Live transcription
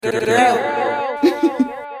Girl, what?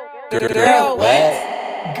 Girl,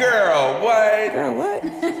 what? Girl, what?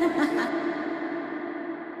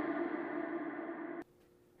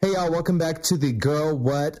 Hey y'all, welcome back to the Girl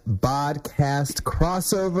What podcast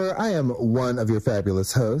crossover. I am one of your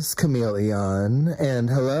fabulous hosts, Camille Eon, and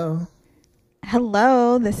hello.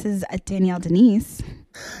 Hello, this is Danielle Denise.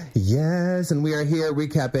 Yes, and we are here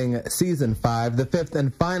recapping season 5, the 5th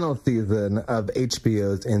and final season of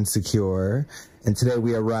HBO's Insecure. And today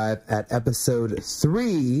we arrive at episode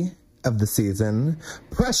 3 of the season,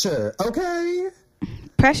 Pressure, okay?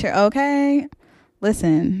 Pressure, okay?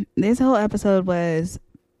 Listen, this whole episode was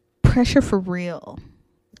pressure for real.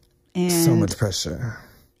 And so much pressure.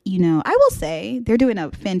 You know, I will say they're doing a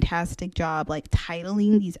fantastic job like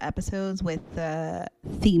titling these episodes with the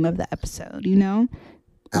theme of the episode, you know?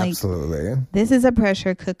 Like, absolutely. This is a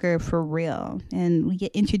pressure cooker for real. And we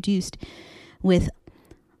get introduced with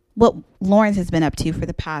what Lawrence has been up to for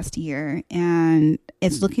the past year. And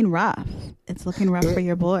it's looking rough. It's looking rough for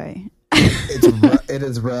your boy. It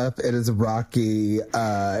is rough. It is rocky.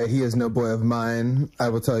 He is no boy of mine. I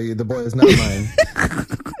will tell you, the boy is not mine.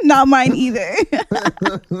 Not mine either.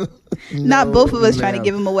 Not both of us trying to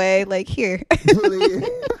give him away. Like, here. Please.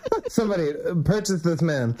 Somebody purchase this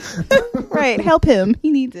man. Right. Help him.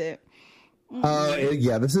 He needs it.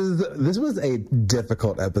 Yeah, this was a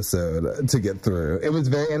difficult episode to get through. It was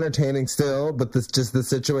very entertaining still, but the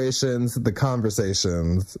situations, the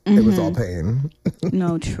conversations, it was all pain.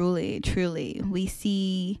 No, truly. We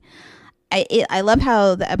see... I love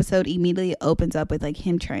how the episode immediately opens up with like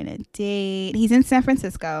him trying to date. He's in San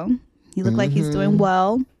Francisco. He looked like he's doing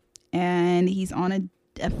well, and he's on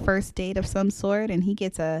a first date of some sort, and he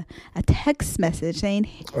gets a text message saying,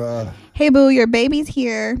 "Hey boo, your baby's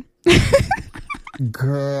here."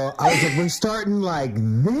 Girl, I was like, we're starting like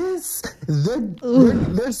this.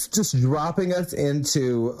 They're just dropping us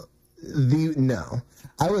into the no.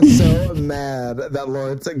 I was so mad that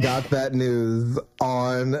Lawrence got that news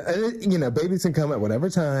on, and babies can come at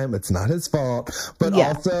whatever time. It's not his fault. But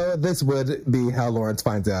also, this would be how Lawrence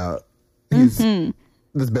finds out this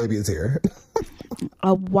baby is here.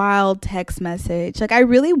 A wild text message. Like, I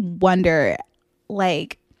really wonder,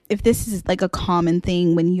 like, if this is like a common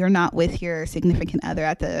thing when you're not with your significant other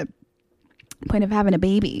at the point of having a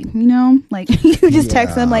baby, like you just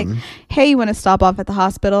text them like, hey, you want to stop off at the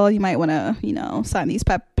hospital, you might want to sign these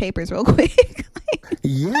papers real quick.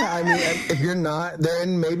 Yeah, I mean, if you're not, they're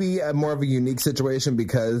in maybe a more of a unique situation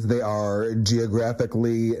because they are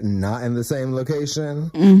geographically not in the same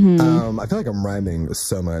location. I feel like I'm rhyming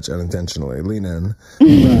so much unintentionally. Lean in.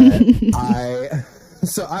 But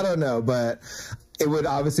so I don't know, but it would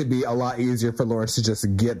obviously be a lot easier for Lawrence to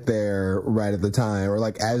just get there right at the time, or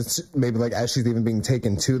like as she's even being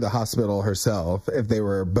taken to the hospital herself, if they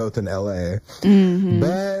were both in LA.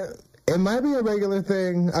 But it might be a regular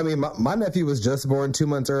thing. I mean, my nephew was just born 2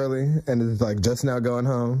 months early and is like just now going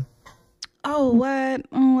home. Oh, what?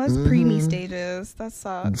 Oh, that's preemie stages. That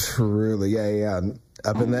sucks. Truly, yeah.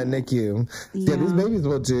 Up in that NICU. Yeah, these babies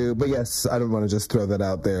will do. But yes, I don't want to just throw that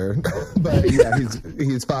out there. But yeah,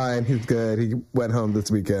 he's fine. He's good. He went home this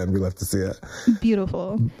weekend. We left to see it.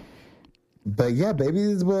 Beautiful. But yeah,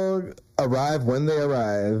 babies will arrive when they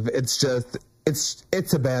arrive. It's just...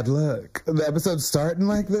 It's a bad look. The episode's starting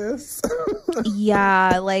like this.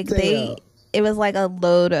 Yeah, like it was like a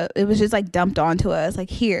load of, it was just like dumped onto us. Like,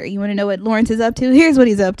 here, you want to know what Lawrence is up to? Here's what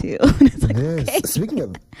he's up to. And it's like, okay. Speaking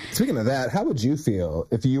of that, how would you feel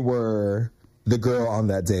if you were the girl on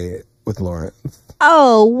that date with Lawrence?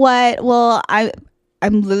 Oh, what? Well, I'm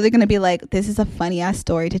literally going to be like, this is a funny ass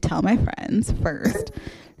story to tell my friends first.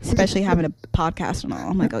 Especially having a podcast and all.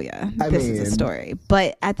 I'm like, oh yeah, this is a story.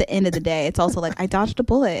 But at the end of the day, it's also like I dodged a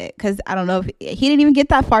bullet because I don't know if he didn't even get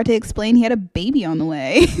that far to explain he had a baby on the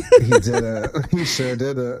way. He didn't. He sure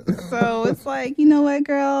didn't. So it's like, you know what,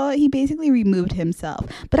 girl? He basically removed himself.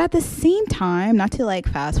 But at the same time, not to like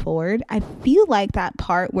fast forward, I feel like that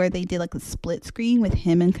part where they did like a split screen with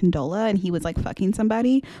him and Condola and he was like fucking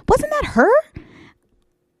somebody. Wasn't that her?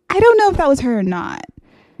 I don't know if that was her or not.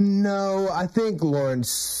 No, I think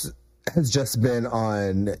Lawrence has just been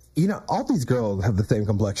on, all these girls have the same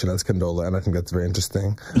complexion as Condola, and I think that's very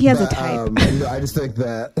interesting. He has a type. No, I just think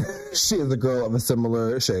that she is a girl of a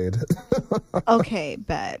similar shade. Okay,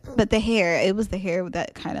 but the hair, it was the hair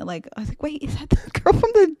that kind of like, I was like, wait, is that the girl from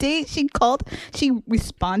the date? She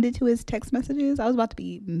responded to his text messages. I was about to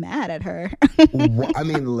be mad at her. I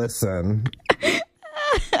mean, listen.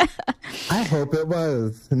 I hope it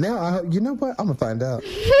was. Now, you know what? I'm going to find out.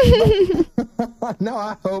 No,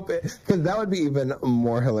 I hope it, because that would be even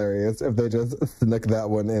more hilarious if they just snuck that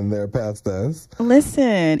one in there past us.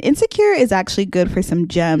 Listen, Insecure is actually good for some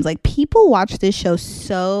gems. Like, people watch this show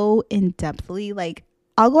so in-depthly. Like,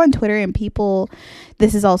 I'll go on Twitter and people,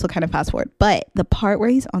 this is also kind of fast forward, but the part where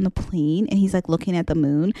he's on the plane and he's like looking at the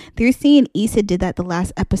moon, they're saying Issa did that the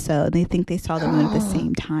last episode. And they think they saw the moon at the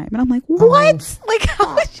same time. And I'm like, what? Like,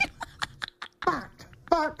 how would you?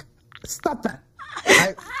 Fuck. Stop that.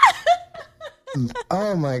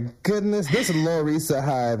 Oh my goodness. This Lorisa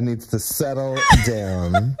hive needs to settle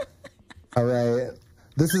down. All right.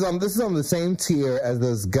 This is on the same tier as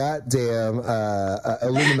those goddamn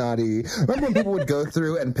Illuminati. Remember when people would go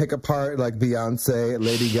through and pick apart like Beyonce,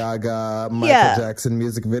 Lady Gaga, Michael Jackson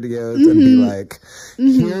music videos and be like,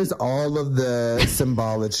 here's all of the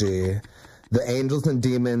symbology, the angels and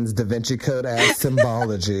demons, Da Vinci Code ass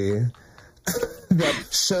symbology that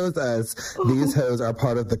shows us these hoes are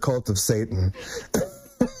part of the cult of Satan.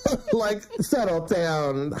 Like, settle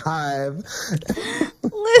down, hive.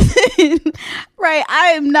 Listen, right,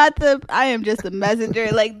 I am just the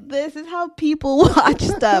messenger. Like, this is how people watch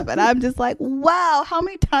stuff, and I'm just like, wow, how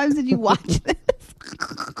many times did you watch this?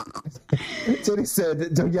 Titty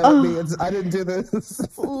said, don't yell at me, I didn't do this.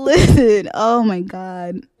 Listen, oh my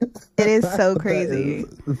god, it is so crazy.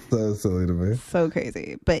 So silly to me. So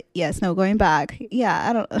crazy. But yes, no, going back, yeah,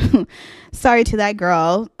 I don't sorry to that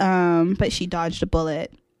girl, but she dodged a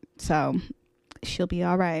bullet, so she'll be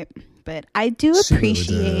all right. But I do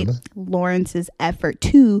appreciate Lawrence's effort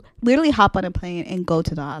to literally hop on a plane and go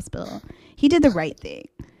to the hospital. He did the right thing.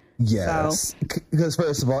 Yes, because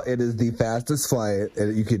first of all, it is the fastest flight.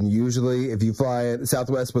 You can usually, if you fly it,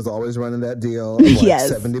 Southwest was always running that deal of like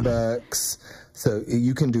 $70. So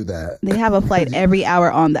you can do that. They have a flight every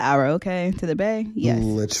hour on the hour, okay, to the Bay. Yes,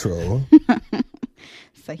 literal.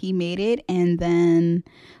 So he made it, and then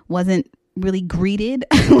wasn't really greeted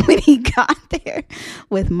when he got there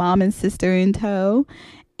with mom and sister in tow,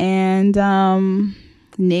 and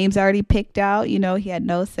names already picked out. You know, he had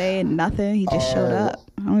no say and nothing. He just showed up.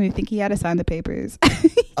 I don't even think he had to sign the papers.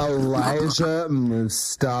 Elijah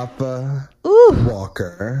Mustafa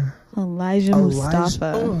Walker. Elijah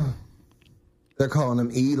Mustafa. They're calling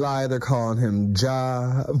him Eli. They're calling him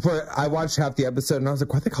Ja. I watched half the episode and I was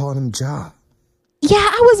like, why are they calling him Ja? Yeah,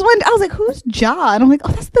 I was wondering. I was like, who's Ja? And I'm like,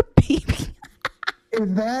 oh, that's the baby.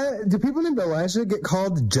 Do people named Elijah get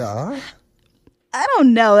called Ja? I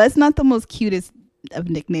don't know. That's not the most cutest of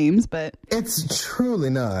nicknames, but it's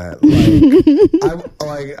truly not. It's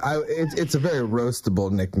a very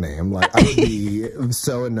roastable nickname. Like, I would be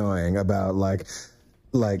so annoying about like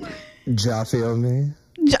Ja, feel me?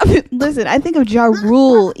 Listen, I think of Ja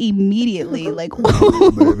Rule immediately. Like,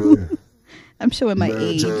 whoa. I'm showing my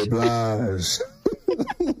age. It's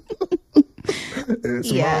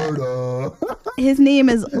murder. His name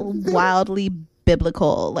is wildly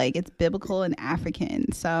biblical. Like, it's biblical and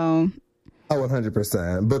African. So. Oh,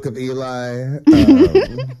 100%. Book of Eli,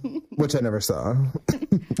 which I never saw.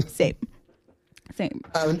 Same.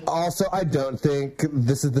 Also, I don't think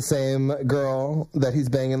this is the same girl that he's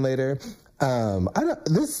banging later.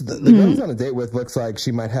 The girl he's on a date with looks like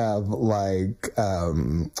she might have like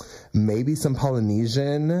maybe some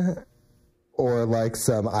Polynesian or like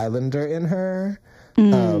some islander in her.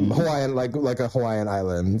 Hawaiian, like a Hawaiian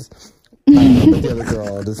island. But the other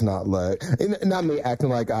girl does not look. Not me acting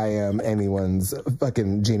like I am anyone's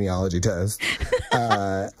fucking genealogy test.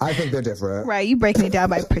 I think they're different. Right, you breaking it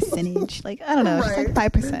down by percentage. Like, I don't know, right. It's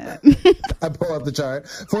like 5%. I pull up the chart.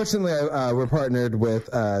 Fortunately, we're partnered with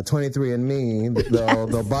 23andMe.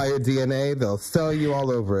 They'll buy your DNA. They'll sell you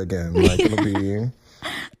all over again. Like, it'll be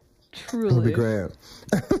great.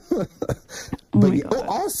 But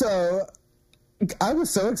also, I was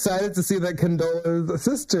so excited to see that Condola's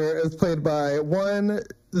sister is played by born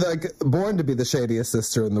to be the shadiest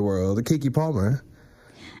sister in the world, Keke Palmer.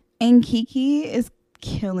 And Keke is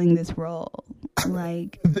killing this role.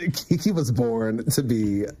 Like, Keke was born to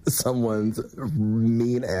be someone's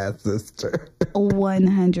mean ass sister.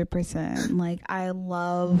 100%. Like, I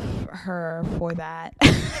love her for that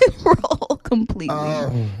role completely.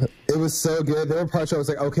 Oh, it was so good. There were parts where I was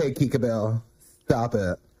like, okay, Keke Bell, stop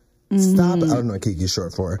it. Stop it. I don't know what Kiki's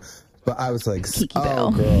short for, but I was like,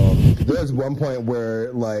 girl. There was one point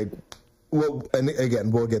where, like, and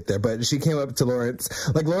again, we'll get there, but she came up to Lawrence.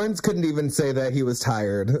 Like, Lawrence couldn't even say that he was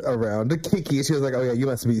tired around Keke. She was like, oh, yeah, you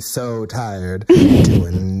must be so tired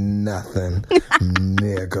doing nothing,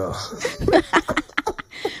 nigga.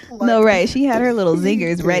 No, right. She had her little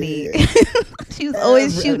zingers ready. She was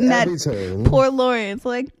always shooting at poor Lawrence.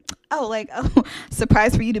 Like,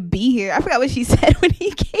 surprised for you to be here. I forgot what she said when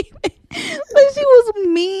he came in. But she was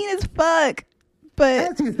mean as fuck.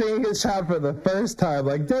 But as he's seeing his child for the first time,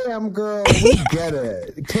 like, damn, girl, we get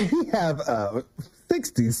it. Can he have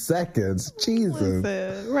 60 seconds? Jesus.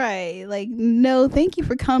 Listen, right. Like, no, thank you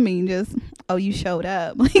for coming. Just, you showed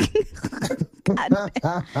up. Like,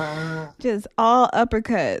 God, just all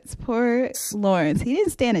uppercuts. Poor Lawrence. He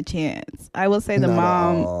didn't stand a chance. I will say the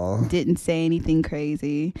mom didn't say anything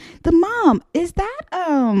crazy. The mom, is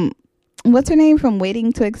that, what's her name from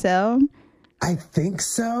Waiting to Excel? I think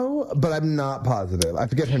so, but I'm not positive. I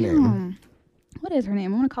forget her name. What is her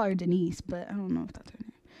name? I want to call her Denise, but I don't know if that's her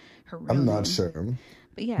name. Her real I'm not name. sure.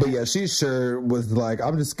 But yeah. But yeah, she sure was like,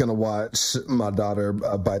 I'm just going to watch my daughter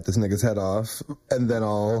bite this nigga's head off, and then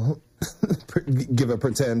I'll give a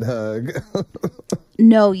pretend hug.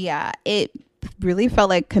 No, yeah. It really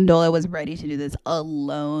felt like Condola was ready to do this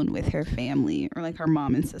alone with her family, or like her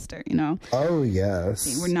mom and sister, you know? Oh, yes.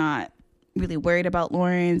 They were not really worried about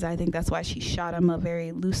Lawrence. I think that's why she shot him a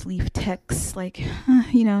very loose leaf text, like,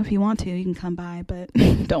 if you want to, you can come by, but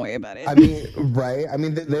don't worry about it. I mean, right? I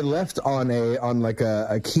mean, they left on like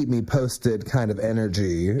a keep me posted kind of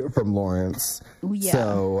energy from Lawrence. Yeah.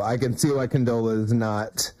 So I can see why Condola is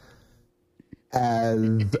not as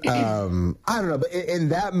I don't know, but in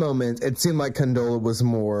that moment, it seemed like Condola was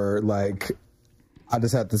more like, I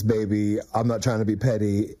just had this baby. I'm not trying to be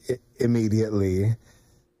petty immediately.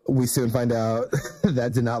 We soon find out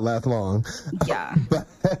that did not last long. Yeah. But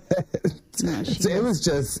so it was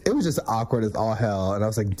just awkward as all hell. And I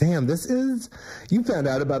was like, damn, you found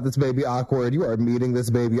out about this baby awkward. You are meeting this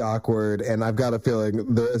baby awkward. And I've got a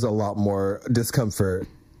feeling there is a lot more discomfort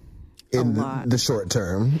in the short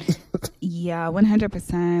term. Yeah,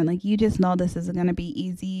 100%. Like, you just know this isn't going to be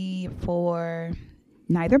easy for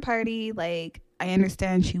neither party. Like, I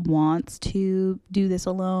understand she wants to do this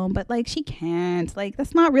alone, but like, she can't. Like,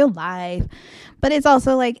 that's not real life. But it's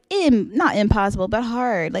also like not impossible, but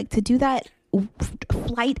hard. Like, to do that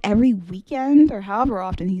flight every weekend or however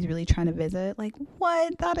often he's really trying to visit. Like,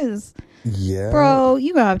 what? That is, bro,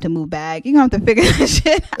 you're gonna have to move back. You're gonna have to figure that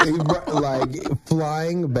shit out. Like,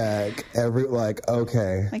 flying back every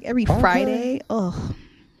every Friday. Oh,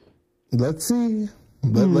 let's see.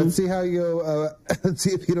 Let's see how let's see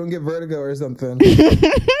if you don't get vertigo or something.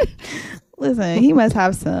 Listen, he must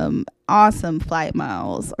have some awesome flight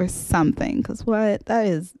miles or something, because that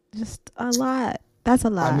is just a lot. That's a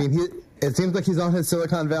lot. I mean, it seems like he's on his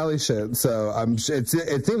Silicon Valley shit, so it seems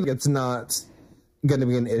like it's not going to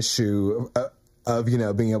be an issue of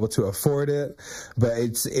being able to afford it, but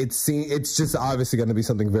it's just obviously going to be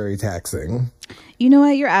something very taxing. You know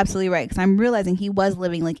what? You're absolutely right, because I'm realizing he was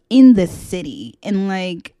living like in the city, and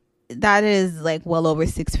like that is like well over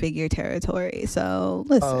 6-figure territory. So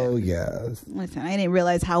listen. Oh yes. Listen, I didn't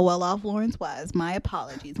realize how well off Lawrence was. My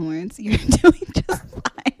apologies, Lawrence. You're doing just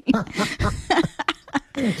fine.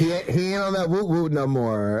 He ain't on that woo no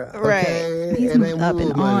more. Right. Okay? He's moved up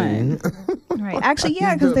and on. Right. Actually,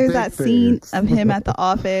 yeah, because there's that scene of him at the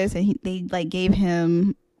office, and they like gave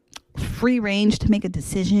him free range to make a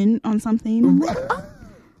decision on something. I'm like,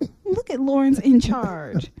 look at Lawrence in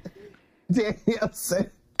charge. Danielle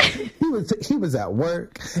said he was at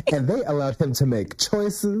work, and they allowed him to make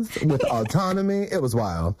choices with autonomy. It was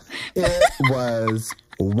wild. It was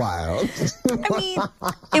wild. I mean,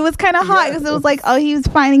 it was kind of hot because it was like, he was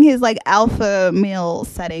finding his like alpha male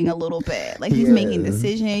setting a little bit. Like, he's making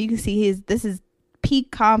decisions. You can see this is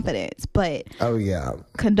peak confidence, but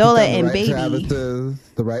Condola and right baby, Travises,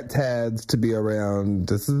 the right Tads to be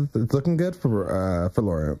around. It's looking good for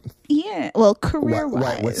Lawrence. Yeah, well, career wise,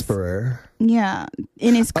 White Whisperer. Yeah,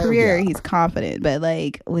 in his career, he's confident, but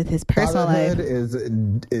like with his personal life,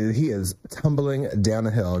 he is tumbling down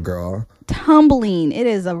a hill, girl. Tumbling. It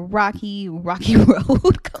is a rocky road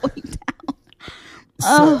going down.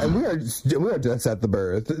 So, and we are just at the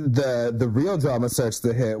birth. The real drama starts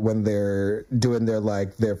to hit when they're doing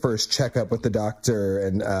their first checkup with the doctor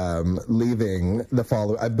and leaving the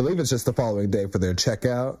following. I believe it's just the following day for their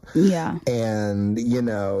checkout. Yeah, and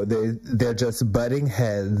they're just butting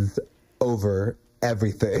heads over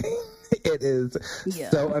everything. It is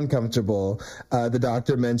so uncomfortable. The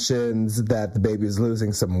doctor mentions that the baby is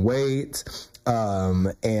losing some weight.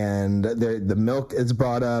 And the milk is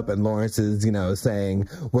brought up, and Lawrence is, saying,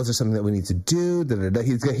 was there something that we need to do?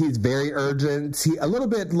 He's very urgent. A little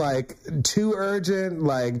bit like too urgent,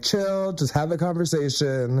 like chill, just have a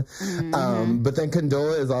conversation. Mm-hmm. But then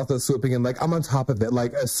Condola is also swooping in, like, I'm on top of it,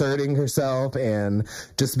 like asserting herself and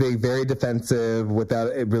just being very defensive without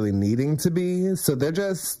it really needing to be. So they're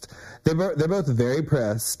both very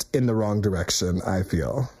pressed in the wrong direction, I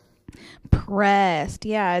feel. depressed.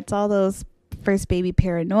 Yeah, it's all those first baby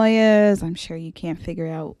paranoias. I'm sure you can't figure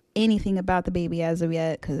out anything about the baby as of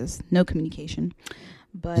yet because no communication.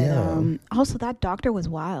 But also that doctor was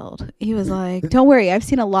wild. He was like, don't worry, I've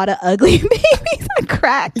seen a lot of ugly babies. I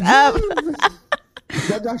cracked up.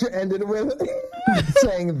 That doctor ended with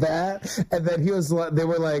saying that, and then they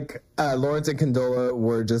were like, Lawrence and Condola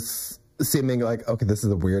were just seeming like, okay, this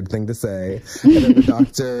is a weird thing to say. And then the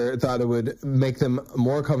doctor thought it would make them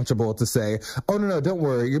more comfortable to say, oh, no, don't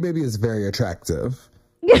worry, your baby is very attractive.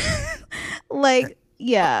 Like,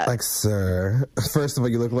 yeah. Like, sir, first of all,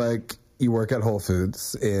 you look like you work at Whole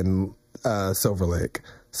Foods in Silver Lake.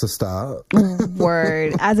 So stop.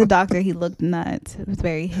 Word. As a doctor, he looked nuts. It was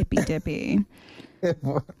very hippy-dippy.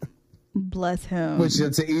 Bless him. Which,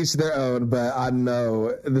 to each their own, but I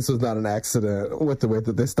know this was not an accident with the way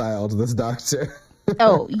that they styled this doctor.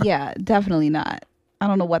 Oh, yeah, definitely not. I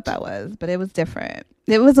don't know what that was, but it was different.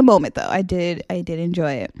 It was a moment, though. I did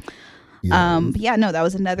enjoy it. But yeah, no, that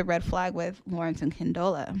was another red flag with Lawrence and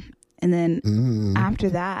Condola. And then after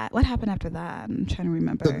that, what happened after that? I'm trying to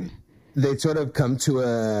remember. They sort of come to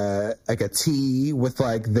a tea with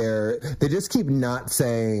like they just keep not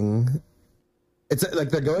saying. It's like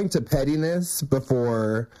they're going to pettiness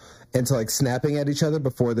and to like snapping at each other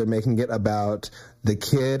before they're making it about the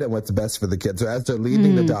kid and what's best for the kid. So as they're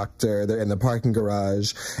leaving the doctor, they're in the parking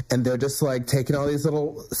garage and they're just like taking all these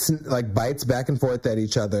little like bites back and forth at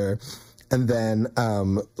each other. And then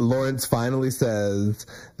Lawrence finally says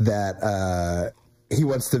that he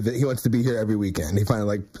wants to be here every weekend. He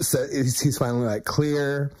finally he's finally like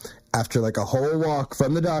clear after like a whole walk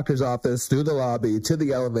from the doctor's office through the lobby to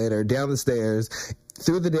the elevator, down the stairs,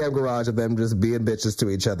 through the damn garage of them just being bitches to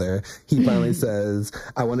each other. He finally says,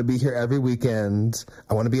 I want to be here every weekend.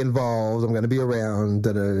 I want to be involved. I'm going to be around.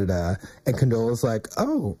 Da, da, da, da. And Condola's like,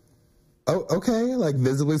 oh, okay. Like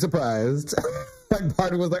visibly surprised. Like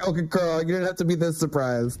Barney was like, okay, girl, you didn't have to be this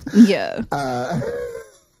surprised. Yeah.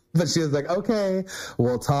 But she was like, okay,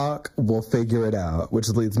 we'll talk, we'll figure it out, which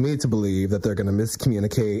leads me to believe that they're going to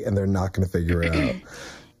miscommunicate and they're not going to figure it out.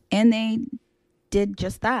 And they did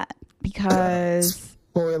just that because...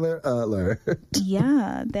 Spoiler alert.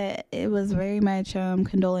 Yeah, that it was very much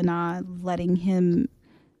Condola not letting him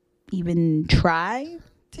even try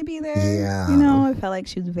to be there. Yeah. You know, I felt like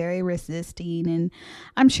she was very resisting, and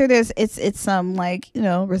I'm sure it's some like, you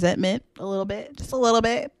know, resentment just a little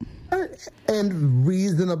bit. And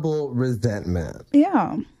reasonable resentment.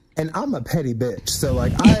 Yeah. And I'm a petty bitch, so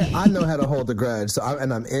like I know how to hold a grudge. So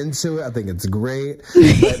I'm into it. I think it's great. But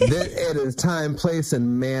it is time, place,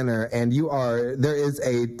 and manner. And there is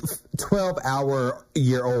a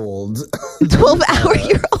 12-hour-year-old.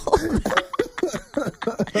 12-hour-year-old.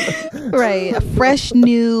 Right, a fresh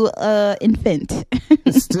new infant.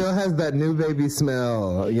 Still has that new baby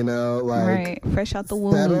smell, you know, like right, fresh out the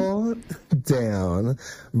womb. Settle down.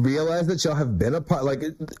 Realize that y'all have been apart. Like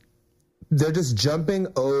they're just jumping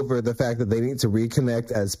over the fact that they need to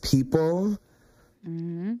reconnect as people,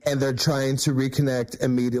 and they're trying to reconnect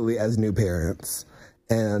immediately as new parents.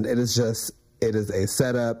 And it is a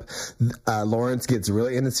setup. Lawrence gets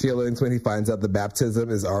really in his feelings when he finds out the baptism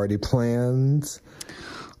is already planned.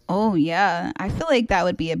 Oh, yeah. I feel like that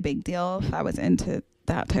would be a big deal if I was into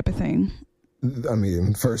that type of thing. I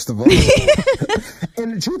mean, first of all.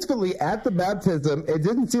 And truthfully, at the baptism, it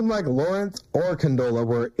didn't seem like Lawrence or Condola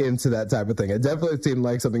were into that type of thing. It definitely seemed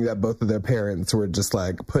like something that both of their parents were just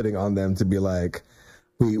like putting on them to be like,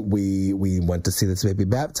 we went to see this baby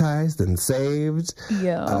baptized and saved.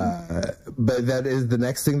 Yeah. But that is the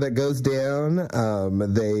next thing that goes down.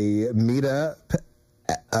 They meet up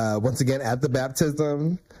once again at the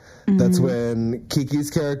baptism. That's when Kiki's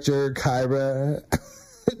character, Kyra,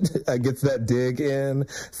 gets that dig in,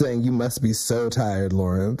 saying, you must be so tired,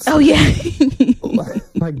 Lawrence. Oh, yeah.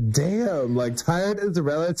 like, damn, like, tired is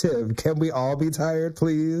relative. Can we all be tired,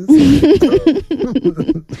 please?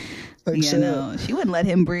 Like, yeah, no, she wouldn't let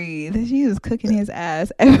him breathe. She was cooking his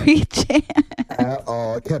ass every chance. At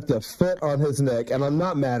all. Kept a foot on his neck, and I'm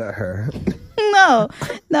not mad at her. No,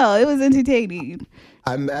 it was entertaining.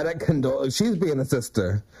 I'm mad at Condola. She's being a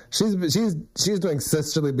sister. She's doing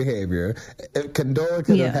sisterly behavior. If Condola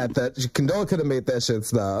could have had that. Condola could have made that shit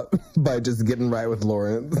stop by just getting right with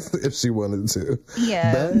Lawrence if she wanted to.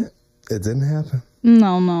 Yeah, but it didn't happen.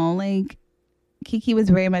 No, like Kiki was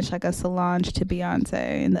very much like a Solange to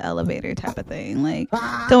Beyonce in the elevator type of thing. Like,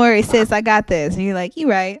 don't worry, sis, I got this. And you're like, you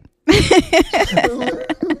right.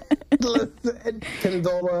 Listen,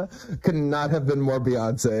 Condola could not have been more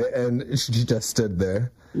Beyonce, and she just stood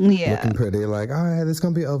there, looking pretty. Like, all right, this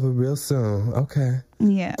gonna be over real soon. Okay.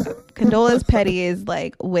 Yeah, Condola's petty is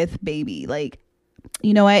like with baby. Like,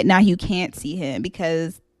 you know what? Now you can't see him,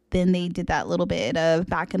 because then they did that little bit of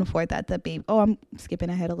back and forth at the baby. Oh, I'm skipping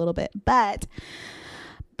ahead a little bit, but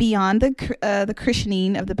beyond the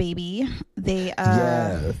christening of the baby, they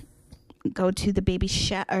go to the baby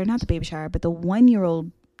shower, or not the baby shower, but the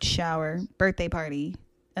 1-year-old birthday party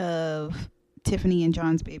of Tiffany and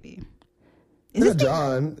John's baby. Is it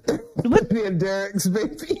John? Tiffany and Derek's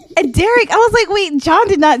baby. And Derek, I was like, wait, John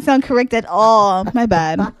did not sound correct at all. My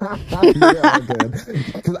bad. You're all good.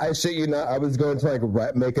 Because I shit you not, I was going to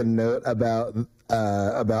like make a note about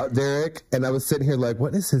Derek, and I was sitting here like,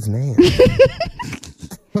 what is his name?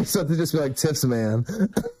 So to just be like Tiff's man.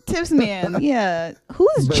 Tiff's man, yeah. Who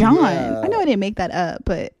is John? Yeah. I know I didn't make that up,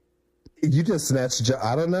 but you just snatched John.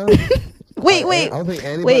 I don't know. Wait. I don't think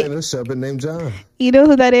anybody in this show been named John. You know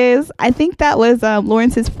who that is? I think that was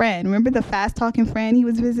Lawrence's friend. Remember the fast talking friend he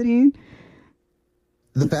was visiting?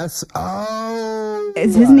 The fast. Oh,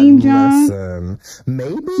 is his name John? Listen,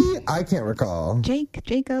 maybe I can't recall.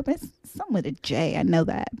 Jacob. It's something with a J. I know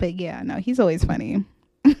that, but yeah, no, he's always funny.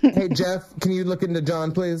 Hey Jeff, can you look into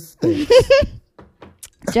John, please?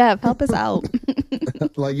 Jeff, help us out.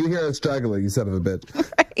 Like, you hear us struggling, you son of a bitch.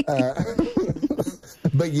 Right.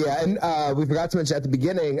 But yeah, and we forgot to mention at the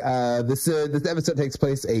beginning, this episode takes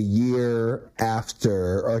place a year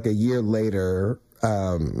after, or like a year later.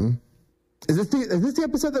 Is this the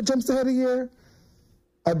episode that jumps ahead a year?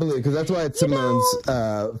 I believe, because that's why it's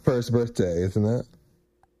Simone's first birthday, isn't it?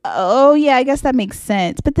 Oh, yeah, I guess that makes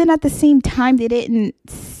sense. But then at the same time, they didn't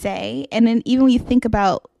say. And then even when you think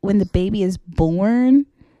about when the baby is born,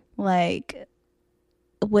 like,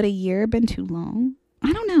 would a year have been too long?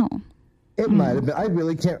 I don't know. It might have been.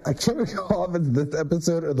 I can't recall if it's this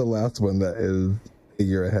episode or the last one that is a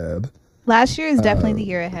year ahead. Last year is definitely the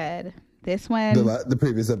year ahead. This one, the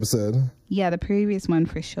previous episode. Yeah, the previous one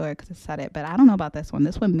for sure, because I said it, but I don't know about this one.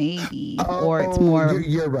 This one maybe, or it's more.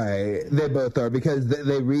 You're right. They both are, because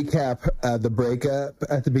they recap the breakup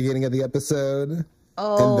at the beginning of the episode,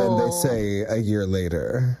 and then they say a year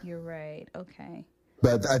later. You're right. Okay.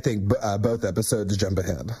 But I think both episodes jump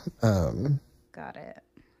ahead. Got it.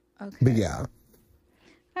 Okay. But yeah.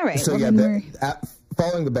 All right. So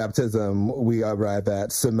following the baptism, we arrive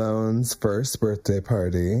at Simone's first birthday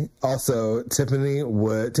party. Also, Tiffany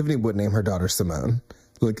would name her daughter Simone.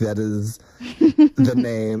 Like, that is the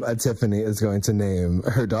name Tiffany is going to name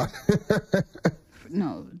her daughter.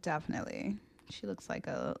 No, definitely. She looks like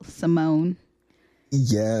a Simone.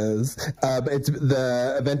 Yes.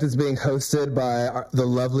 The event is being hosted by the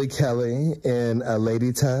lovely Kelly in a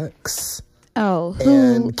lady tux. Oh.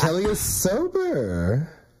 And Kelly is sober.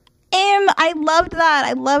 And I loved that.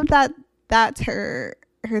 I loved that that's her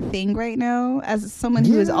thing right now, as someone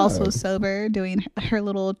who is also sober, doing her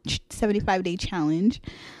little 75-day challenge.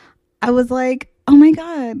 I was like, oh my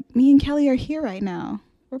God, me and Kelly are here right now.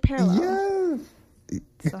 We're parallel. Yeah.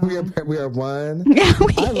 So. We are one.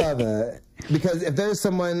 I love it. Because if there's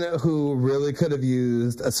someone who really could have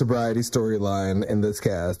used a sobriety storyline in this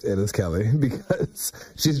cast, it is Kelly. Because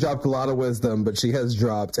she's dropped a lot of wisdom, but she has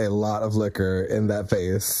dropped a lot of liquor in that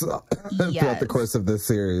face throughout the course of this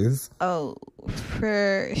series. Oh,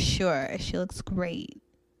 for sure. She looks great.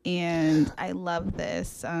 And I love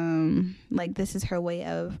this. Like, this is her way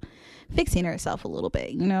of fixing herself a little bit,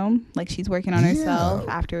 you know? Like, she's working on herself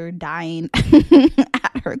after dying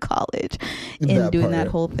at her college and doing that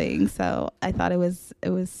whole thing. So I thought it was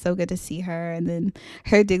so good to see her. And then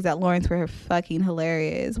her digs at Lawrence were fucking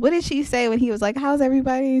hilarious. What did she say when he was like, how's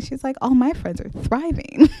everybody? And she's like, all my friends are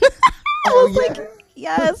thriving. I was like,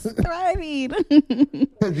 yes, thriving.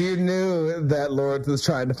 Because you knew that Lawrence was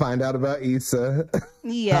trying to find out about Issa.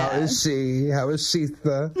 Yeah. How is she? How is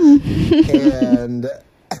Shisa? And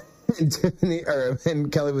Tiffany and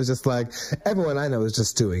Kelly was just like, everyone I know is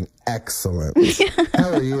just doing excellent.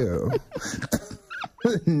 How are you?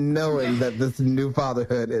 Knowing that this new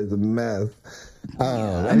fatherhood is a mess.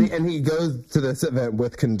 And he goes to this event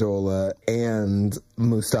with Condola and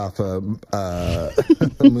Mustafa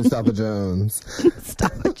Jones.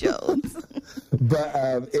 Mustafa Jones.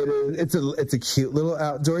 But it's a cute little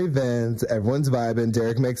outdoor event. Everyone's vibing.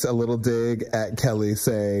 Derek makes a little dig at Kelly,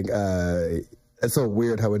 saying, it's so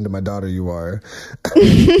weird how into my daughter you are.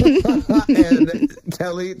 And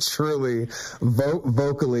Kelly truly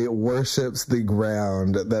vocally worships the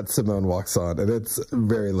ground that Simone walks on. And it's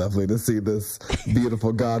very lovely to see this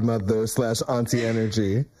beautiful godmother / auntie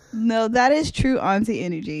energy. No, that is true auntie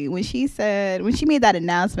energy. When she made that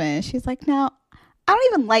announcement, she's like, now, I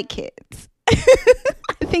don't even like kids.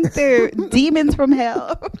 I think they're demons from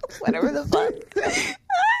hell. Whatever the fuck.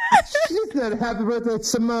 She said, happy birthday,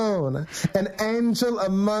 Simone, an angel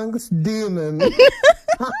amongst demons.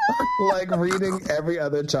 Like reading every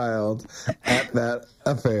other child at that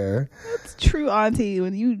affair. That's true auntie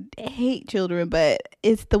when you hate children, but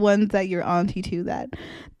it's the ones that you're auntie to that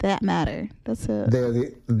matter. That's a.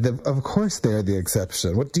 They're of course they're the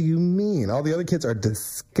exception. What do you mean? All the other kids are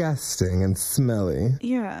disgusting and smelly.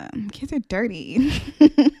 Yeah, kids are dirty.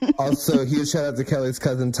 Also, huge shout out to Kelly's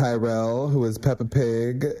cousin Tyrell, who was Peppa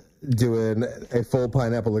Pig, doing a full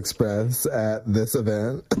Pineapple Express at this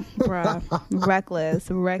event. Bruh,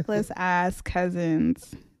 reckless ass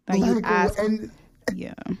cousins. That you ask.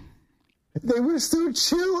 Yeah. They were so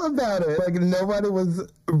chill about it. Like, nobody was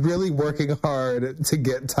really working hard to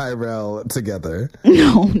get Tyrell together.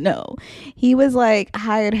 No. He was like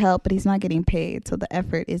hired help, but he's not getting paid, so the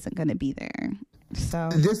effort isn't going to be there. So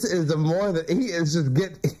this is the more that he is just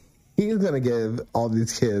he's going to give all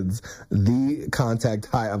these kids the contact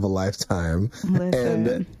high of a lifetime. Listen.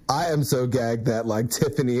 And I am so gagged that like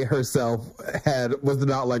Tiffany herself was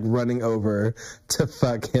not like running over to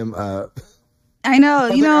fuck him up. I know,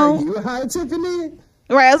 Are you high, Tiffany?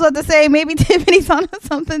 Right, I was about to say maybe Tiffany's on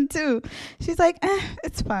something too. She's like,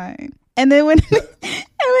 it's fine. And then when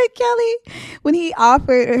Kelly, when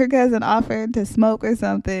her cousin offered to smoke or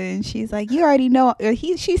something, she's like, you already know.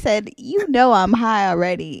 She said, you know I'm high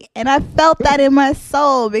already. And I felt that in my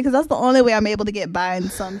soul because that's the only way I'm able to get by in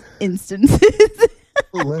some instances.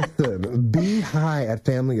 Listen, be high at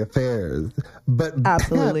family affairs, but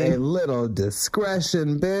absolutely have a little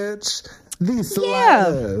discretion, bitch. These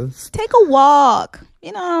sliders. Take a walk.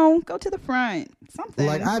 Go to the front. Something.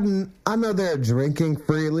 Like, I know they're drinking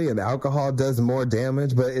freely and alcohol does more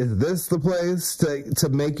damage, but is this the place to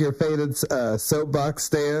make your faded soapbox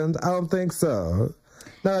stand? I don't think so.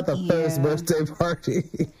 Not at the first birthday party.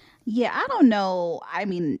 Yeah, I don't know. I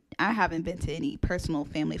mean, I haven't been to any personal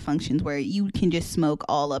family functions where you can just smoke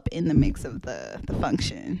all up in the mix of the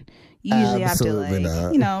function. You usually Absolutely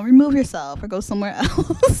have to remove yourself or go somewhere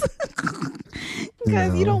else.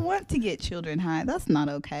 Because you don't want to get children high. That's not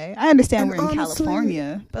okay. I understand we're in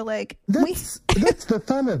California, but like that's the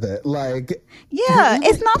fun of it. Like,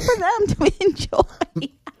 it's not for them to enjoy.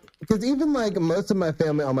 Because even like most of my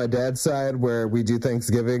family on my dad's side, where we do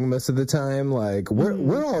Thanksgiving most of the time, like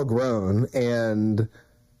we're all grown, and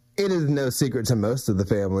it is no secret to most of the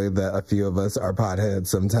family that a few of us are potheads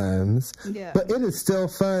sometimes. Yeah. But it is still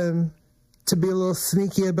fun to be a little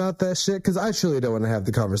sneaky about that shit, because I truly don't want to have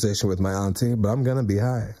the conversation with my auntie, but I'm gonna be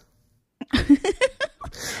high.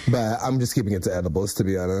 But I'm just keeping it to edibles, to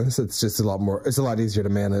be honest. It's just a lot easier to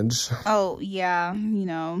manage. Oh, yeah.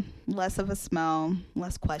 Less of a smell,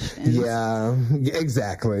 less questions. Yeah,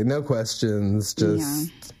 exactly. No questions. Just. Yeah.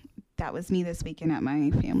 That was me this weekend at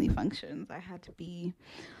my family functions. I had to be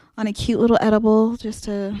on a cute little edible just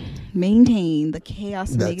to maintain the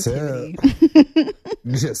chaos and negativity.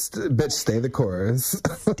 Just, bitch, stay the course.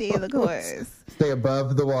 Stay the course. Stay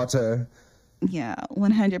above the water. Yeah,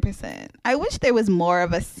 100%. I wish there was more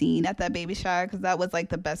of a scene at that baby shower, because that was like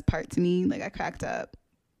the best part to me. Like, I cracked up.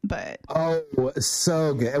 But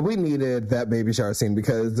so good. And we needed that baby shower scene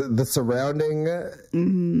because the surrounding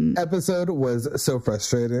episode was so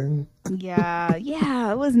frustrating. Yeah,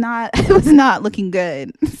 it was not looking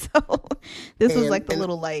good. So this was like the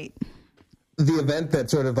little light. The event that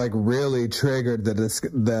sort of like really triggered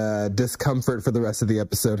the discomfort for the rest of the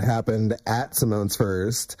episode happened at Simone's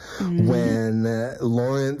first, when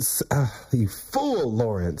Lawrence, you fool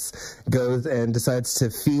Lawrence, goes and decides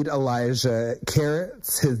to feed Elijah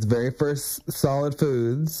carrots, his very first solid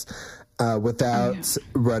foods, without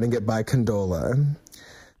running it by Condola.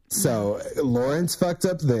 So Lawrence fucked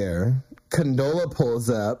up there. Condola pulls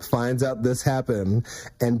up, finds out this happened,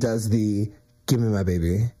 and does the "give me my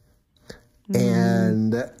baby."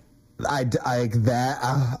 And I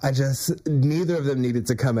just, neither of them needed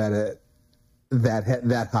to come at it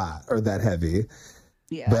that hot or that heavy.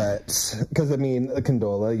 Yeah. But, because I mean,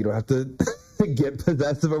 Condola, you don't have to get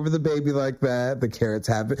possessive over the baby like that. The carrots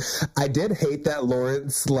happen. I did hate that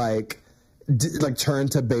Lawrence,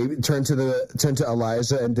 turned to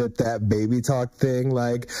Elijah and did that baby talk thing.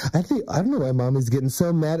 Like, I don't know why mommy's getting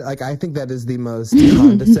so mad. Like, I think that is the most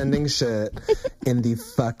condescending shit in the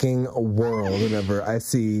fucking world whenever I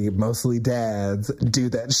see mostly dads do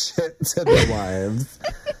that shit to their wives.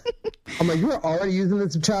 I'm like, you're already using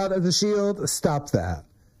this child as a shield? Stop that.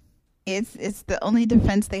 It's the only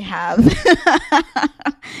defense they have.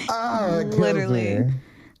 Oh, it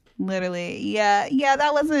Literally. Yeah,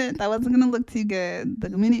 that wasn't gonna look too good. The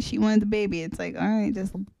minute she wanted the baby, it's like, all right,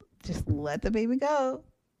 just let the baby go.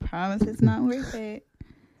 Promise it's not worth it.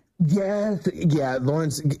 Yes, yeah,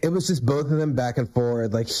 Lawrence, it was just both of them back and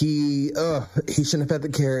forth. Like, he shouldn't have had the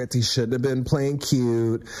carrots. He shouldn't have been playing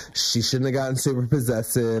cute. She shouldn't have gotten super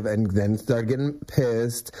possessive and then started getting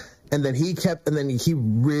pissed. And then he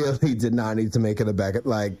really did not need to make it a back.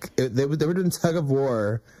 Like, they were doing tug of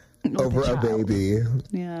war over a baby.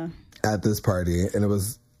 Yeah. At this party. And it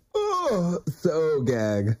was, so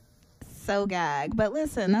gag. So gag. But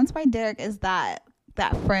listen, that's why Derek is that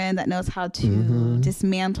friend that knows how to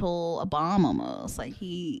dismantle a bomb almost. Like,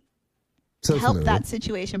 he helped that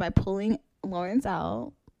situation by pulling Lawrence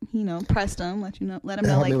out, pressed him, let him know,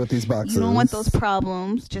 like, with these boxes. You don't want those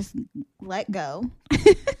problems, just let go.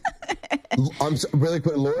 Really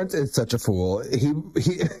quick, Lawrence is such a fool.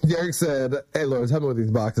 Derek said, "Hey, Lawrence, help me with these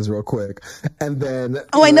boxes real quick." And then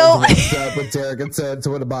I know. Up with Derek and said,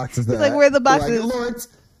 "So what the boxes?" He's like, "Where are the boxes?" Like, Lawrence,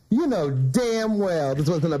 you know damn well this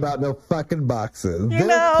wasn't about no fucking boxes.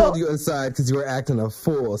 Derek pulled you aside because you were acting a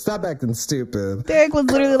fool. Stop acting stupid. Derek was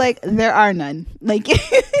literally like, "There are none." Like,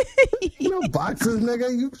 no boxes,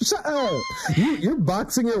 nigga. You shut up. You're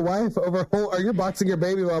boxing your wife over, or you're boxing your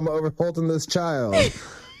baby mama over holding this child.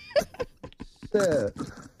 Yeah.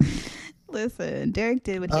 Listen, Derek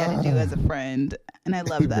did what he had to do as a friend, and I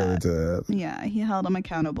love that. Really did. Yeah, he held him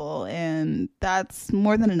accountable, and that's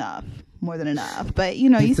more than enough. But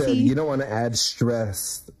he said, you don't want to add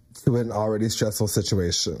stress to an already stressful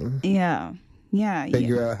situation. Yeah.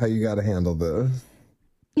 Figure out how you got to handle this.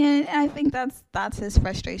 Yeah, I think that's his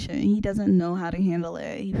frustration. He doesn't know how to handle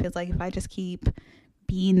it. He feels like if I just keep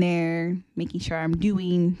being there, making sure I'm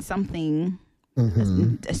doing something,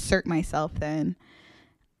 assert myself, then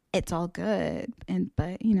it's all good.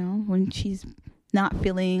 But when she's not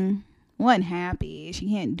feeling happy, she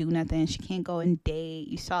can't do nothing, she can't go and date.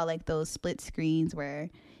 You saw like those split screens where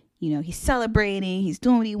he's celebrating, he's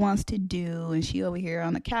doing what he wants to do, and she over here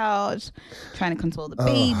on the couch trying to console the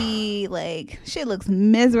baby. Like, shit looks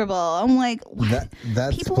miserable. I'm like, what?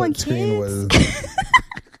 That people split want screen kids?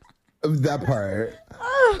 Was that part.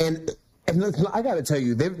 And listen, I gotta tell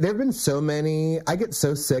you, there've been so many. I get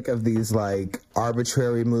so sick of these like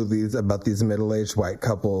arbitrary movies about these middle-aged white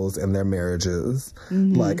couples and their marriages.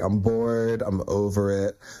 Like, I'm bored, I'm over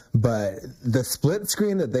it. But the split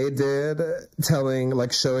screen that they did, showing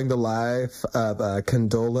the life of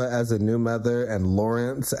Condola as a new mother and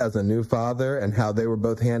Lawrence as a new father, and how they were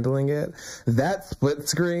both handling it, that split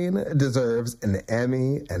screen deserves an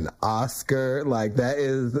Emmy, an Oscar. Like, that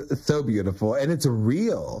is so beautiful, and it's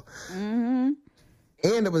real. And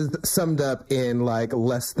it was summed up in like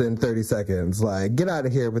less than 30 seconds. Like, get out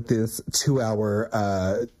of here with this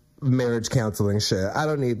 2-hour marriage counseling shit. I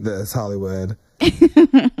don't need this, Hollywood.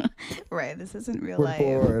 Right, this isn't real We're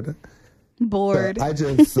life. Bored. I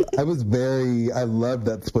loved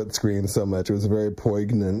that split screen so much. It was very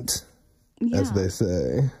poignant, as they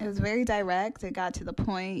say. It was very direct. It got to the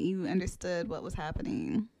point. You understood what was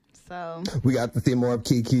happening. So we got to see more of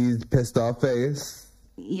Kiki's pissed off face.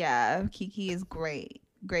 Yeah, Kiki is great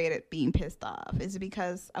at being pissed off. Is it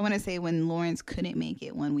because I want to say when Lawrence couldn't make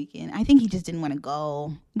it one weekend, I think he just didn't want to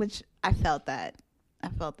go, which I felt that.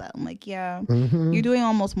 I'm like, yeah, you're doing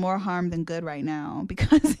almost more harm than good right now,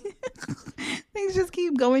 because things just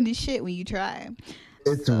keep going to shit when you try.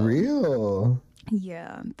 It's real.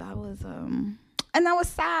 Yeah, that was and that was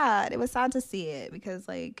sad. It was sad to see it, because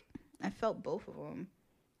like I felt both of them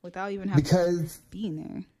without even having to being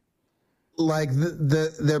there. Like,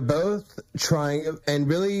 they're both trying, and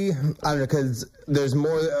really, I don't know, because there's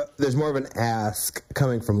more of an ask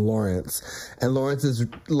coming from Lawrence, and Lawrence is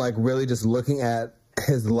like really just looking at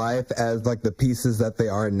his life as like the pieces that they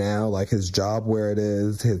are now, like his job where it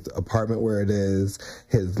is, his apartment where it is,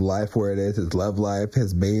 his life where it is, his love life,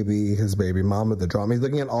 his baby mama, the drama. He's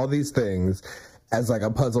looking at all these things as like a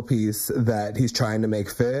puzzle piece that he's trying to make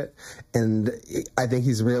fit. And I think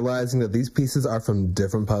he's realizing that these pieces are from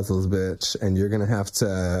different puzzles, bitch. And you're going to have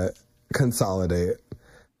to consolidate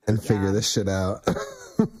and figure this shit out.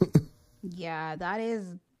 Yeah, that is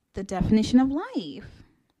the definition of life.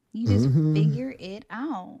 You just figure it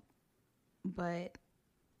out. But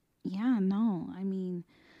yeah, no, I mean,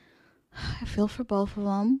 I feel for both of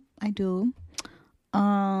them. I do.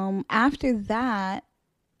 After that,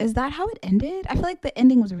 is that how it ended? I feel like the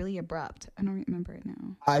ending was really abrupt. I don't remember it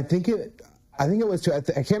now. I think it was too. I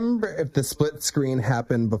can't remember if the split screen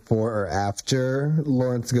happened before or after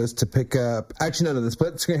Lawrence goes to pick up. Actually, no. The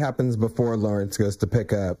split screen happens before Lawrence goes to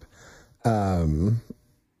pick up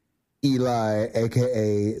Eli,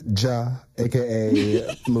 aka Ja,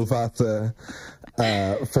 aka Mufasa,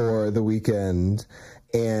 for the weekend,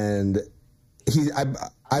 and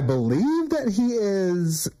I believe that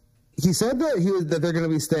he said that they're going to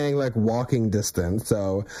be staying like walking distance.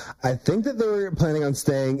 So I think that they're planning on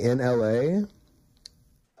staying in LA.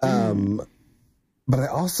 But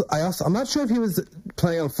I'm not sure if he was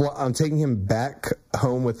planning on taking him back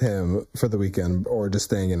home with him for the weekend or just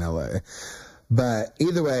staying in LA. But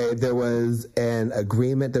either way, there was an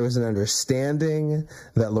agreement, there was an understanding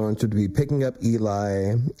that Lawrence would be picking up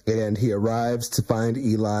Eli, and he arrives to find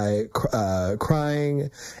Eli crying,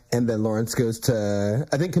 and then Lawrence goes to,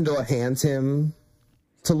 I think Condola hands him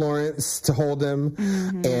to Lawrence to hold him,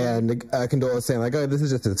 and Condola's saying like, oh, this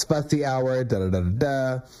is just his fussy hour,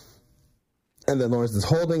 da-da-da-da-da. And then Lawrence is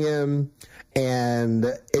holding him, and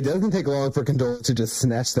it doesn't take long for Condola to just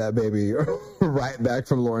snatch that baby right back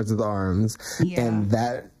from Lawrence's arms. Yeah. And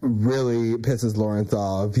that really pisses Lawrence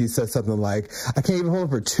off. He says something like, I can't even hold him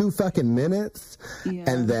for 2 fucking minutes. Yeah.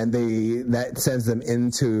 And then that sends them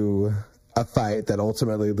into a fight that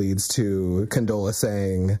ultimately leads to Condola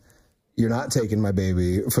saying, you're not taking my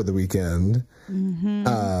baby for the weekend.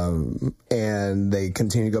 And they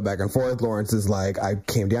continue to go back and forth. Lawrence is like, I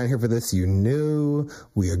came down here for this. You knew.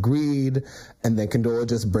 We agreed. And then Condola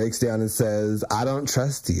just breaks down and says, I don't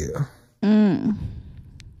trust you.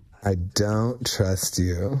 I don't trust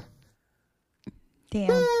you.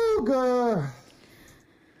 Damn. Oh, girl.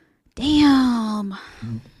 Damn.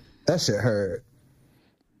 That shit hurt.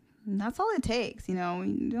 That's all it takes, you know.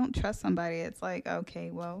 When you don't trust somebody, it's like,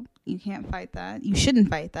 okay, well, you can't fight that. You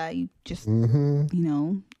shouldn't fight that. You just, you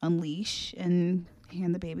know, unleash and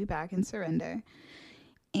hand the baby back and surrender.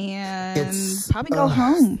 And probably go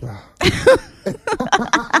home.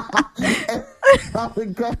 Probably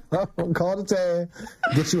go home. Call it a day.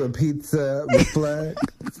 Get you a pizza, reflect.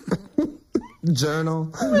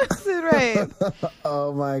 Journal. Listen, right.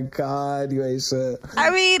 Oh my God, you ain't shit.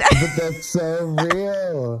 I mean, but that's so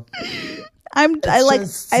real. I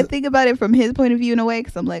think about it from his point of view in a way,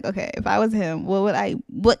 because I'm like, okay, if I was him,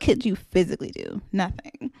 what could you physically do?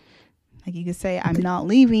 Nothing. Like, you could say, I'm not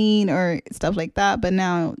leaving or stuff like that, but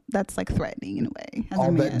now that's like threatening in a way.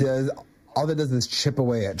 All that does is chip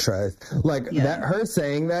away at trust. Like, that her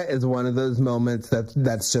saying that is one of those moments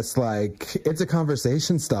that's just like, it's a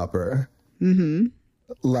conversation stopper.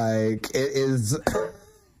 Like, it is,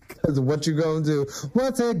 because what you gonna do?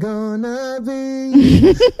 What's it gonna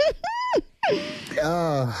be?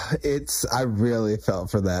 I really felt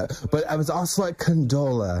for that. But I was also like,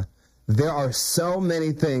 Condola, there are so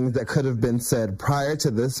many things that could have been said prior to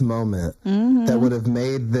this moment that would have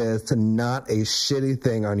made this not a shitty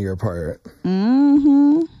thing on your part.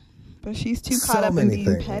 But she's too caught up in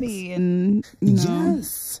being petty and, you know.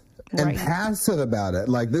 Yes. And passive about it.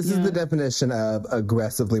 Like, this is the definition of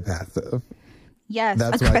aggressively passive. Yes.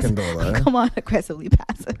 That's my Condola. Come on, aggressively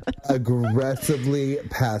passive. Aggressively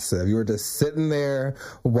passive. You were just sitting there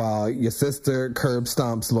while your sister curb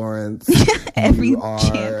stomps Lawrence. Every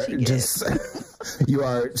chance you get. You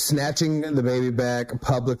are snatching the baby back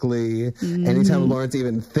publicly. Anytime Lawrence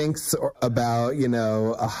even thinks about, you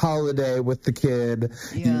know, a holiday with the kid,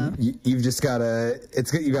 you've just gotta,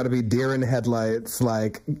 you gotta be deer in headlights.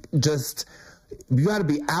 Like, just, you gotta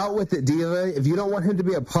be out with it, diva. If you don't want him to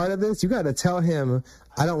be a part of this, you gotta tell him,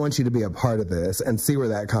 I don't want you to be a part of this, and see where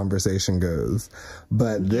that conversation goes.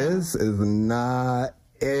 But this is not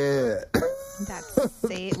it. That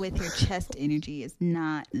say it with your chest energy is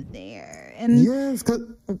not there. And yes, because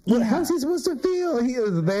how's he supposed to feel? He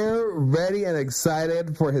is there, ready and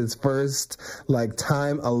excited for his first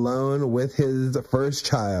time alone with his first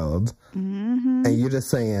child. And you're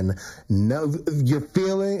just saying, no, you're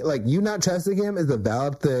feeling like you not trusting him is a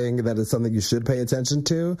valid thing. That is something you should pay attention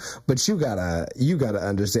to. But you gotta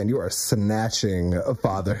understand, you are snatching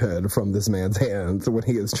fatherhood from this man's hands when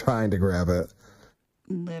he is trying to grab it.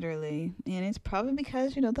 Literally. And it's probably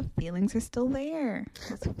because, you know, the feelings are still there.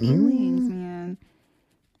 Those feelings, man.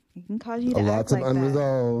 It can cause you to lots of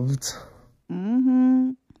unresolved.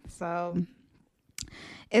 So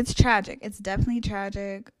it's tragic. It's definitely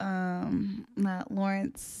tragic that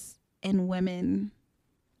Lawrence and women,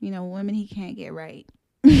 you know, women he can't get right.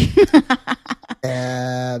 Every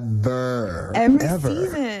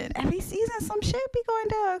season some shit be going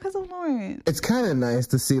down because of Lawrence. It's kind of nice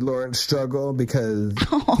to see Lawrence struggle, because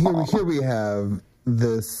here we have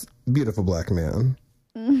this beautiful black man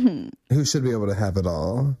who should be able to have it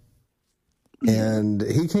all, and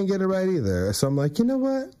he can't get it right either. So I'm like, you know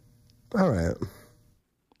what, all right,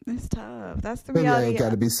 it's tough. That's the reality. I ain't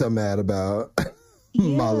gotta be so mad about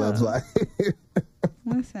my love life.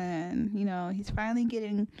 Listen, you know, he's finally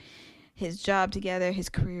getting his job together, his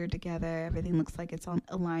career together. Everything looks like it's on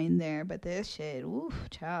a line there. But this shit, oof,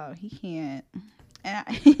 child, he can't. And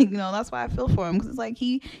you know, that's why I feel for him, because it's like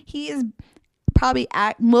he is probably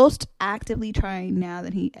most actively trying now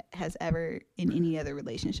than he has ever in any other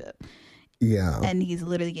relationship. Yeah. And he's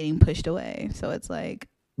literally getting pushed away. So it's like,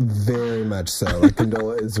 very much so. Like,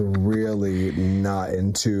 Condola is really not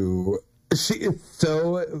into. She is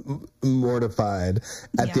so mortified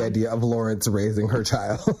at the idea of Lawrence raising her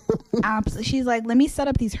child. Absolutely. She's like, let me set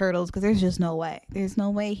up these hurdles because there's just no way. There's no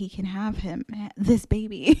way he can have this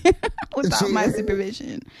baby without my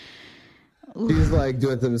supervision. She's like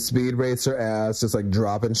doing some speed racer ass, just like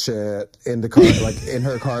dropping shit in the car, like in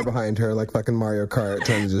her car behind her, like fucking Mario Kart,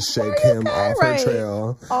 trying to just shake him off her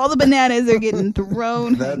trail. All the bananas are getting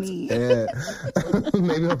thrown. That's it.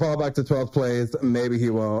 Maybe he'll fall back to 12th place. Maybe he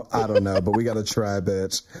won't. I don't know, but we gotta try,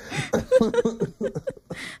 bitch.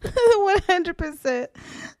 100%.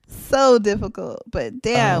 So difficult. But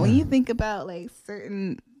damn, when you think about like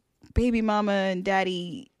certain baby mama and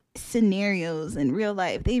daddy scenarios in real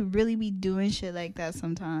life, they really be doing shit like that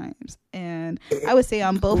sometimes. And I would say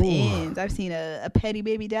on both ends, I've seen a petty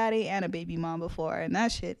baby daddy and a baby mom before, and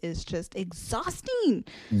that shit is just exhausting.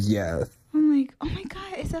 Yes. I'm like, oh my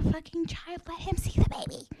god, it's a fucking child, let him see the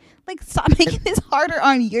baby. Like, stop making this harder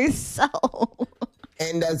on yourself.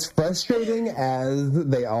 And as frustrating as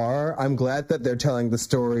they are, I'm glad that they're telling the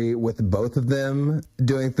story with both of them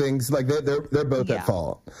doing things like they're both at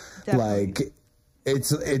fault. Definitely. Like,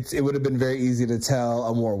 it would have been very easy to tell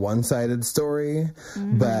a more one-sided story,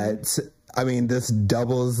 but I mean, this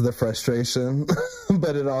doubles the frustration,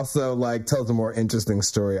 but it also like tells a more interesting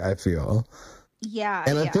story, I feel. Yeah.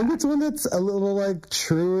 And I think it's one that's a little like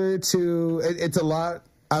truer to it's a lot.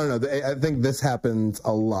 I don't know. I think this happens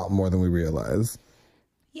a lot more than we realize.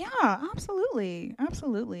 Yeah, absolutely.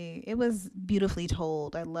 Absolutely. It was beautifully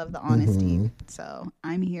told. I love the honesty. So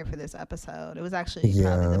I'm here for this episode. It was actually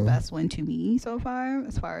probably the best one to me so far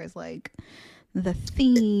as like the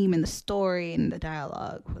theme and the story and the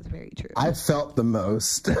dialogue was very true. I felt the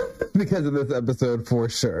most because of this episode for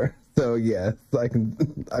sure. So yes, I can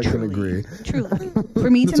agree. Truly. For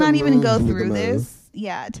me to not even go through this.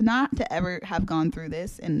 Yeah, to ever have gone through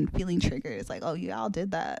this and feeling triggered. It's like, oh, you all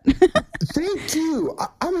did that. Thank you.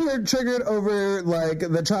 I'm here triggered over like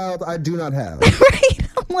the child I do not have. Right?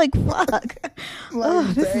 I'm like, fuck.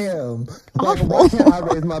 Like, damn. Like, why can't I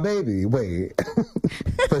raise my baby? Wait.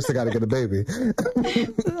 First I gotta get a baby.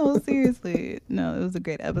 No, seriously. No, it was a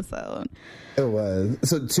great episode. It was.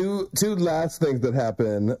 So two last things that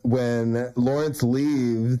happen when Lawrence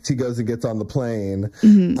leaves, he goes and gets on the plane.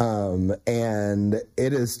 And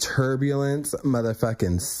it is turbulence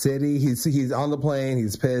motherfucking city. He's on the plane,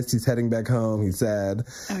 he's pissed, he's heading back home, he's sad.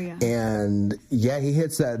 Oh yeah. And yeah, he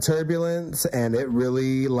hits that turbulence and it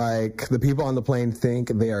really like the people on the plane think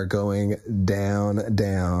they are going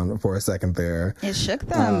down for a second there. It shook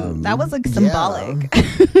them. That was like symbolic.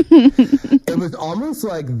 It was almost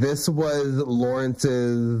like this was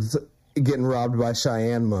Lawrence's getting robbed by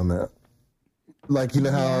Cheyenne moment. Like, you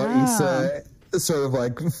know how Issa sort of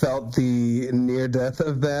like felt the near death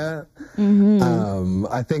of that.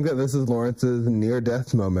 I think that this is Lawrence's near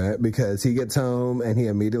death moment because he gets home and he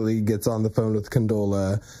immediately gets on the phone with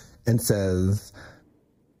Condola and says,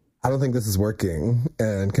 I don't think this is working.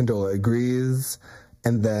 And Condola agrees.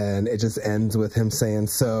 And then it just ends with him saying,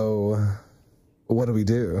 so what do we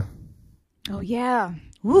do? Oh, yeah.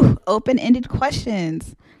 Woo, open-ended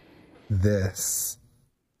questions.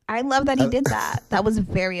 I love that he did that. That was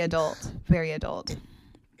very adult. Very adult.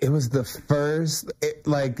 It was the first,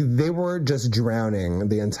 like, they were just drowning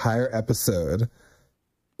the entire episode.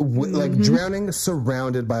 Like, drowning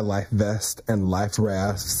surrounded by life vests and life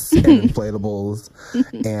rafts and inflatables.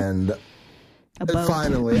 And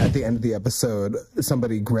finally, at the end of the episode,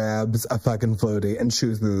 somebody grabs a fucking floaty and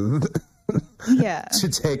chooses to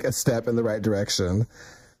take a step in the right direction.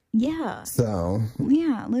 Yeah. So.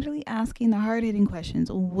 Yeah, literally asking the hard-hitting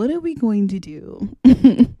questions. What are we going to do?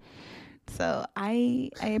 So I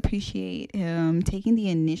appreciate him taking the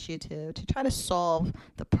initiative to try to solve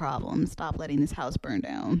the problem. Stop letting this house burn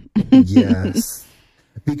down. Yes.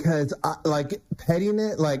 Because, like,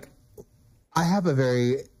 pettiness, like, I have a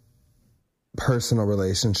very personal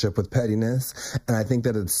relationship with pettiness, and I think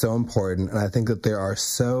that it's so important, and I think that there are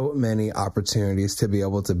so many opportunities to be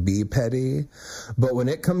able to be petty, but when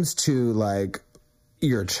it comes to like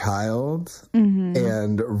your child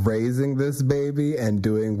and raising this baby and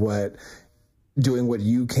doing what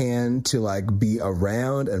you can to like be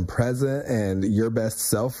around and present and your best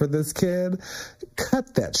self for this kid,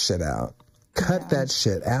 cut that shit out. Cut that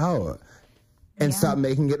shit out and stop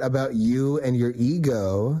making it about you and your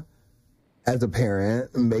ego as a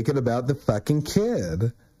parent. Make it about the fucking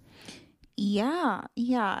kid. Yeah.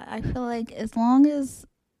 I feel like as long as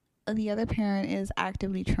the other parent is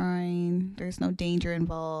actively trying, there's no danger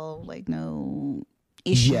involved, like no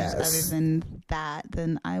issues other than that,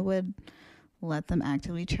 then I would let them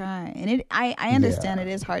actively try. And I understand it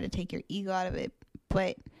is hard to take your ego out of it,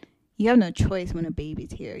 but you have no choice when a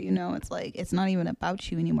baby's here. You know, it's like, it's not even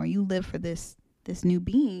about you anymore. You live for this new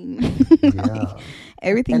being. Like,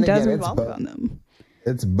 everything does revolve around them.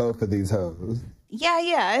 It's both of these hoes.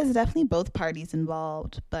 Yeah, it's definitely both parties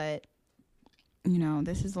involved, but you know,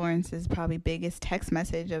 this is Lawrence's probably biggest text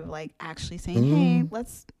message of like actually saying, hey,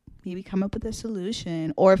 let's maybe come up with a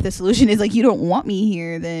solution. Or if the solution is like, you don't want me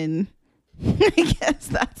here, then I guess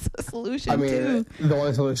that's a solution too. The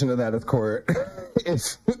only solution to that is court.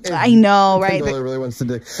 if I know, right? Condola really wants to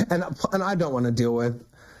do, and I don't want to deal with.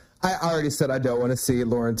 I already said I don't want to see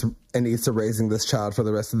Lawrence and Issa raising this child for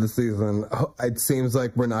the rest of the season. It seems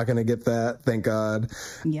like we're not going to get that. Thank God.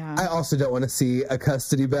 Yeah. I also don't want to see a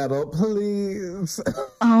custody battle. Please.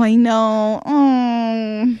 Oh, I know.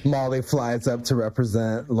 Oh. Molly flies up to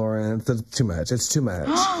represent Lawrence. It's too much. It's too much.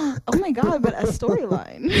 Oh my God, but a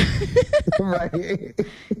storyline. Right.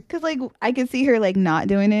 Because like I could see her like not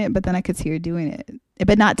doing it, but then I could see her doing it,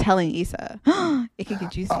 but not telling Issa. It could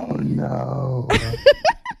get juicy. Oh no.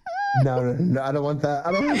 No, I don't want that.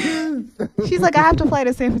 I don't want this. She's like, I have to fly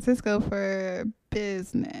to San Francisco for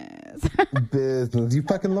business. Business. You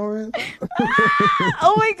fucking Lawrence?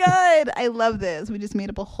 Oh my God. I love this. We just made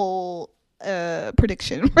up a whole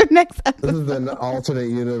prediction for next episode. This is an alternate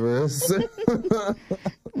universe.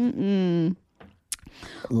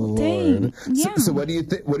 Lord. Dang. Yeah. So what do you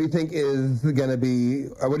think? What do you think is going to be?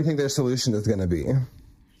 Or what do you think their solution is going to be?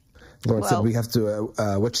 Lawrence said we have to.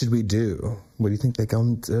 What should we do? What do you think they're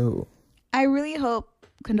going to do? I really hope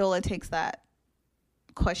Condola takes that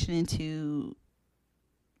question into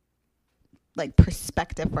like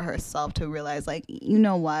perspective for herself to realize, like, you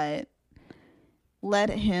know what? Let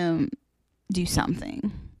him do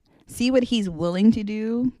something. See what he's willing to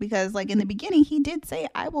do, because like in the beginning he did say,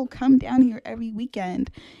 I will come down here every weekend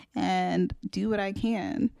and do what I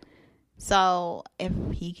can. So if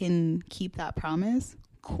he can keep that promise,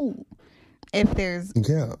 cool. If there's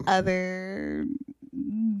other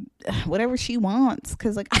whatever she wants,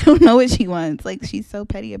 because like I don't know what she wants, like she's so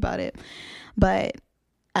petty about it, but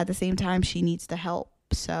at the same time she needs to help.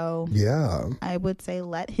 So yeah, I would say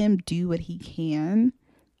let him do what he can,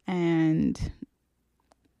 and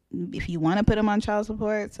if you want to put him on child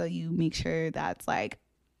support, so you make sure that's like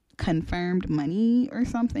confirmed money or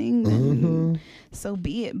something, then so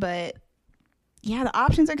be it. But yeah, the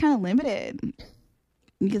options are kind of limited,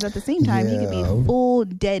 because at the same time he could be full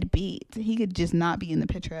deadbeat. He could just not be in the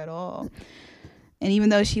picture at all. And even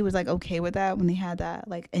though she was like okay with that when they had that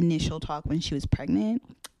like initial talk when she was pregnant,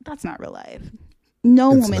 that's not real life.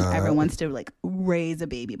 No woman ever wants to like raise a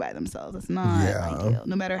baby by themselves. It's not ideal,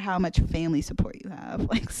 no matter how much family support you have.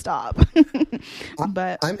 Like, stop.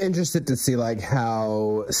 But I'm interested to see like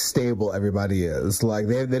how stable everybody is. Like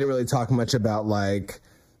they didn't really talk much about like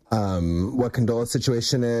what Condola's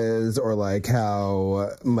situation is, or like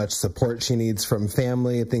how much support she needs from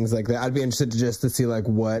family, things like that. I'd be interested to see like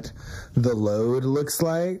what the load looks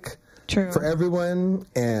like. True. For everyone,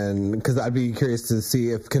 and because I'd be curious to see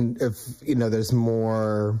if you know there's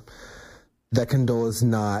more that Condola's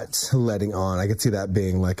not letting on. I could see that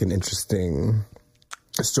being like an interesting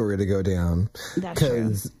story to go down.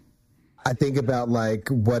 Because I think about like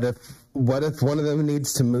what if one of them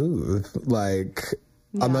needs to move? Like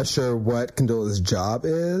I'm not sure what Condola's job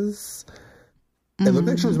is. It looked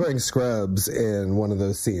like she was wearing scrubs in one of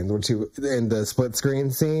those scenes when in the split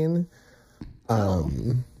screen scene.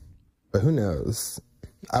 But who knows?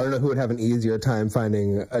 I don't know who would have an easier time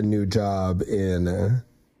finding a new job in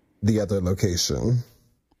the other location.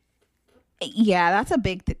 Yeah, that's a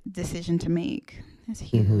big decision to make. That's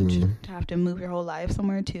huge. To have to move your whole life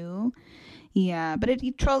somewhere too. Yeah, but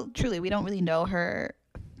truly, we don't really know her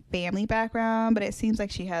family background, but it seems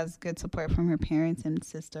like she has good support from her parents and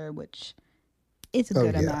sister, which is a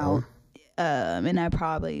good amount. And I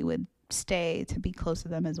probably would stay to be close to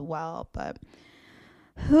them as well, but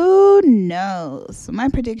who knows? My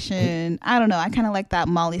prediction, I don't know. I kind of like that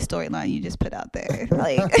Molly storyline you just put out there.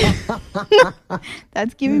 Like,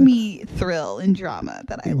 that's giving me thrill and drama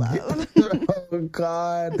that I love. Oh,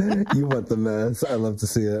 God. You want the mess. I love to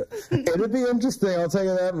see it. It'll be interesting. I'll tell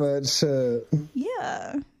you that much.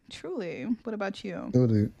 Yeah, truly. What about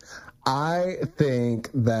you? I think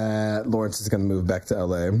that Lawrence is going to move back to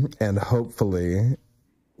LA, and hopefully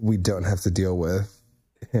we don't have to deal with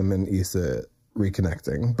him and Issa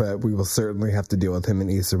reconnecting, but we will certainly have to deal with him and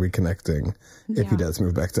Issa reconnecting if he does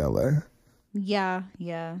move back to LA. Yeah.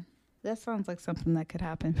 That sounds like something that could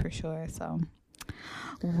happen for sure. So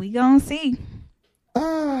We gonna see.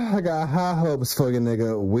 I got high hopes for you,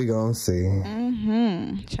 nigga. We gonna see.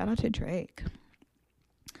 Shout out to Drake.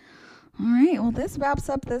 All right. Well, this wraps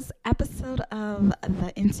up this episode of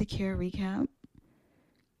the Insecure Recap.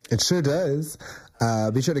 It sure does.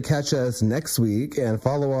 Be sure to catch us next week and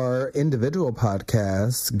follow our individual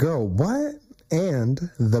podcasts, Girl What? And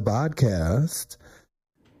the podcast.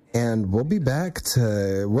 And we'll be back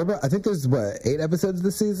to, I think there's 8 episodes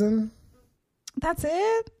this season? That's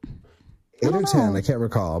it? 8 or 10, I can't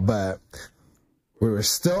recall. But we were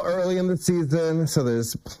still early in the season, so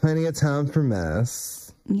there's plenty of time for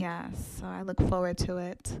mess. Yes, so I look forward to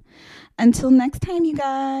it. Until next time, you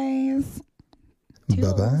guys.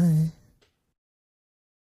 Bye-bye.